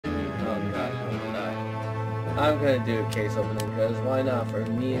Oh god, I'm gonna die. I'm gonna do a case opening, because why not? For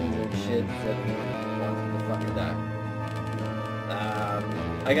memes and shit that want to fucking die.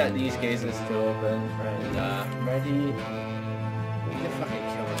 I got these cases to open, and I'm ready to fucking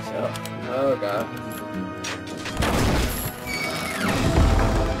kill myself. Oh god.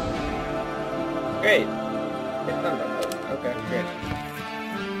 Great! It's thunder. Okay, great.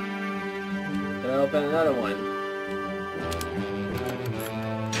 Gonna open another one.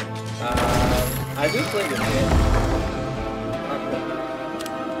 I do play this game.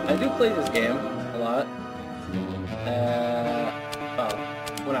 I do play this game a lot. Well,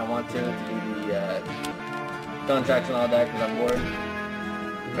 when I want to do the contracts and all that, because I'm bored.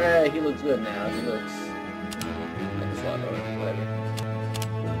 He looks good now. He looks like a slot or whatever.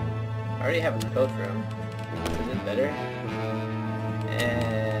 I already have a code for him. Is it better?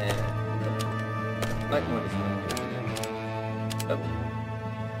 And I like more this one. Oh.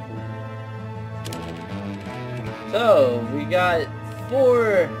 So we got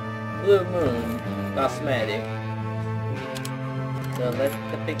 4 Blue Moon cosmetic. So let's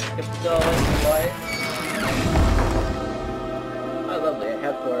pick up the doll and fly. Oh, lovely. I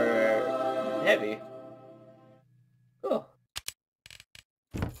have for heavy. Cool.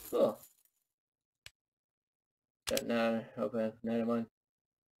 Cool. No, open. Never mind.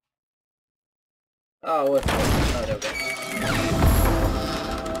 Oh, what's this? Oh, there we go.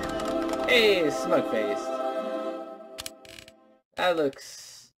 Hey, smug face. That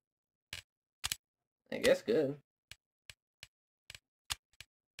looks, I guess, good.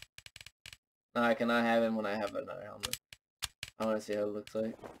 No, I cannot have him when I have another helmet. I want to see how it looks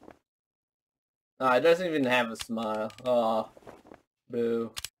like. Oh, it doesn't even have a smile. Oh,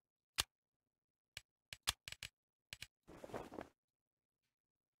 boo.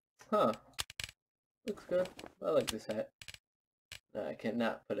 Huh. Looks good. I like this hat. No, I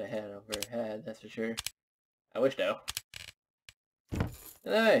cannot put a hat over a hat, that's for sure. I wish though.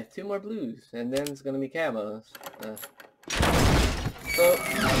 Alright, 2 more blues, and then it's gonna be camos. So,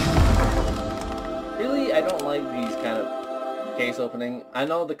 really, I don't like these kind of case opening. I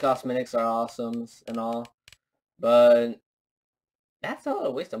know the cosmetics are awesome and all, but that's a lot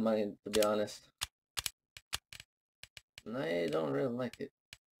of waste of money, to be honest. And I don't really like it.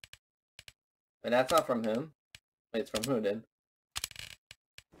 But that's not from him. Wait, it's from who then?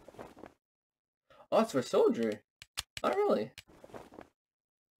 Oh, it's for Soldier. Oh, really?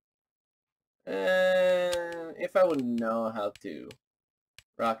 If I would know how to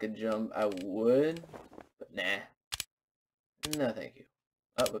rocket jump, I would. But nah. No, thank you.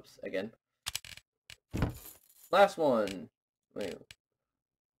 Oh, whoops, again. Last one. Wait.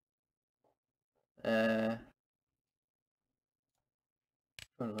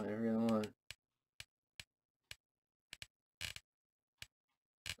 What do I really want?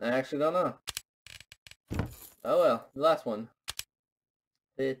 I actually don't know. Oh well, the last one.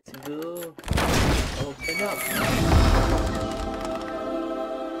 Let's go. Open up.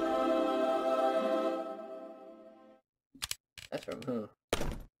 That's from who?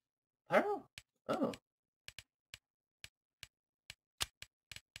 Pearl? Oh.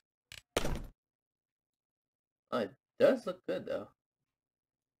 Oh, it does look good though.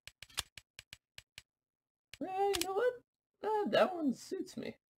 You know what? That one suits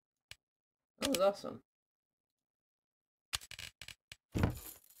me. That was awesome.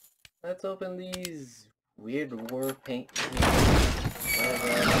 Let's open these weird war paint.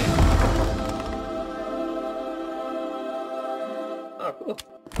 Oh, cool.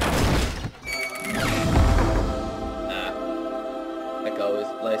 Like always,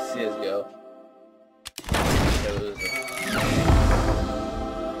 like CSGO.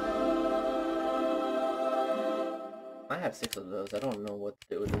 I have 6 of those. I don't know what to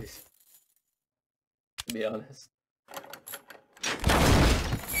do with these, to be honest.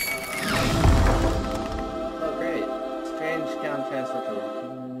 Oh great. Strange count transfer tool.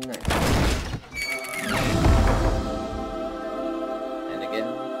 Nice. And again,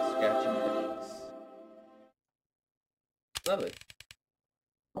 scratching things. Lovely.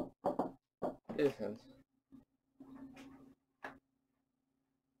 Good sense.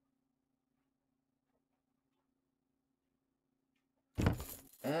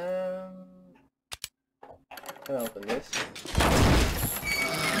 Can I open this?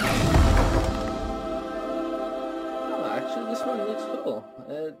 Oh, actually, this one looks cool.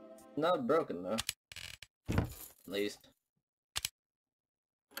 It's not broken though. At least.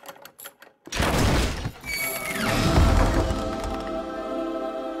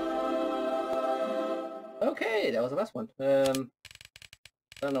 Okay, that was the last one. I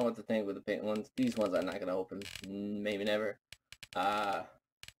don't know what to think with the paint ones. These ones I'm not gonna open. Maybe never.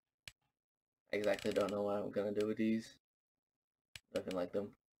 I exactly don't know what I'm gonna do with these. Nothing like them.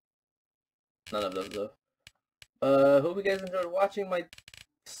 None of them though. Hope you guys enjoyed watching my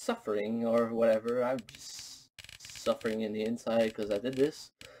suffering or whatever. I'm just suffering in the inside because I did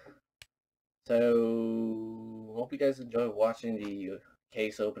this. So, hope you guys enjoyed watching the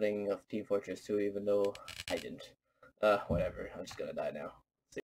case opening of Team Fortress 2, even though I didn't. Whatever. I'm just gonna die now.